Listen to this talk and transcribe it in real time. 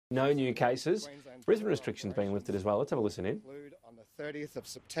No new cases. Brisbane restrictions being lifted as well. Let's have a listen in. On the 30th of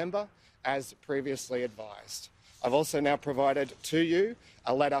September, as previously advised. I've also now provided to you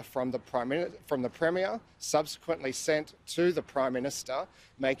a letter from the Premier, subsequently sent to the Prime Minister,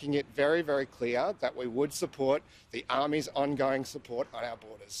 making it very, very clear that we would support the Army's ongoing support on our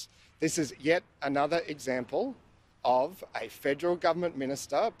borders. This is yet another example of a federal government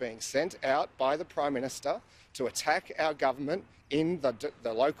minister being sent out by the Prime Minister to attack our government in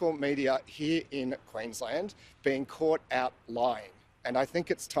the local media here in Queensland, being caught out lying. And I think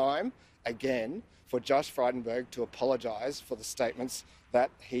it's time, again, for Josh Frydenberg to apologise for the statements that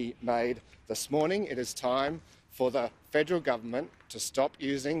he made this morning. It is time for the federal government to stop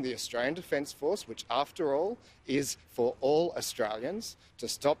using the Australian Defence Force, which after all is for all Australians, to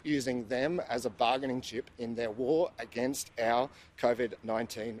stop using them as a bargaining chip in their war against our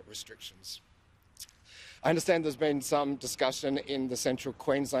COVID-19 restrictions. I understand there's been some discussion in the central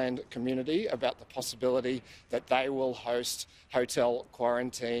Queensland community about the possibility that they will host hotel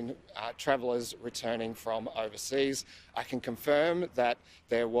quarantine travellers returning from overseas. I can confirm that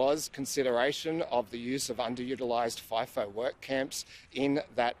there was consideration of the use of underutilised FIFO work camps in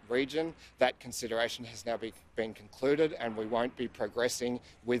that region. That consideration has now been concluded and we won't be progressing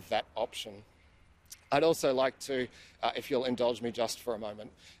with that option. I'd also like to, if you'll indulge me just for a moment,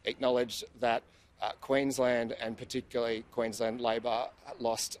 acknowledge that Queensland and particularly Queensland Labor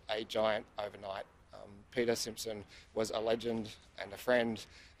lost a giant overnight. Peter Simpson was a legend and a friend,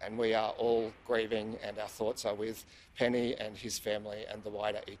 and we are all grieving, and our thoughts are with Penny and his family and the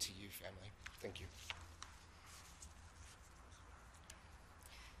wider ETU family. Thank you.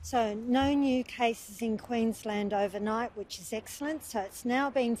 So no new cases in Queensland overnight, which is excellent. So it's now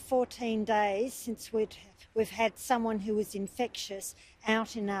been 14 days since we've had someone who was infectious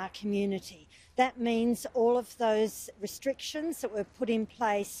out in our community. That means all of those restrictions that were put in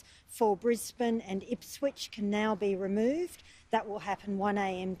place for Brisbane and Ipswich can now be removed. That will happen 1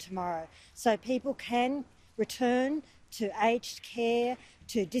 a.m. tomorrow. So people can return to aged care,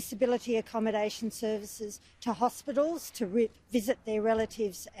 to disability accommodation services, to hospitals, to visit their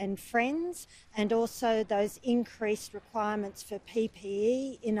relatives and friends, and also those increased requirements for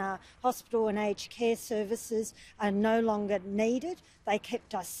PPE in our hospital and aged care services are no longer needed. They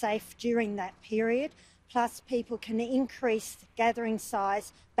kept us safe during that period. Plus, people can increase the gathering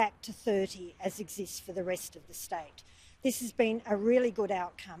size back to 30 as exists for the rest of the state. This has been a really good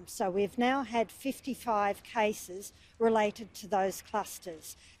outcome. So we've now had 55 cases related to those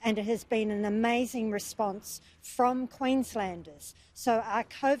clusters, and it has been an amazing response from Queenslanders. So our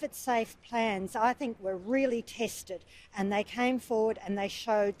COVID-safe plans, I think, were really tested, and they came forward and they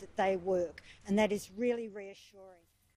showed that they work, and that is really reassuring.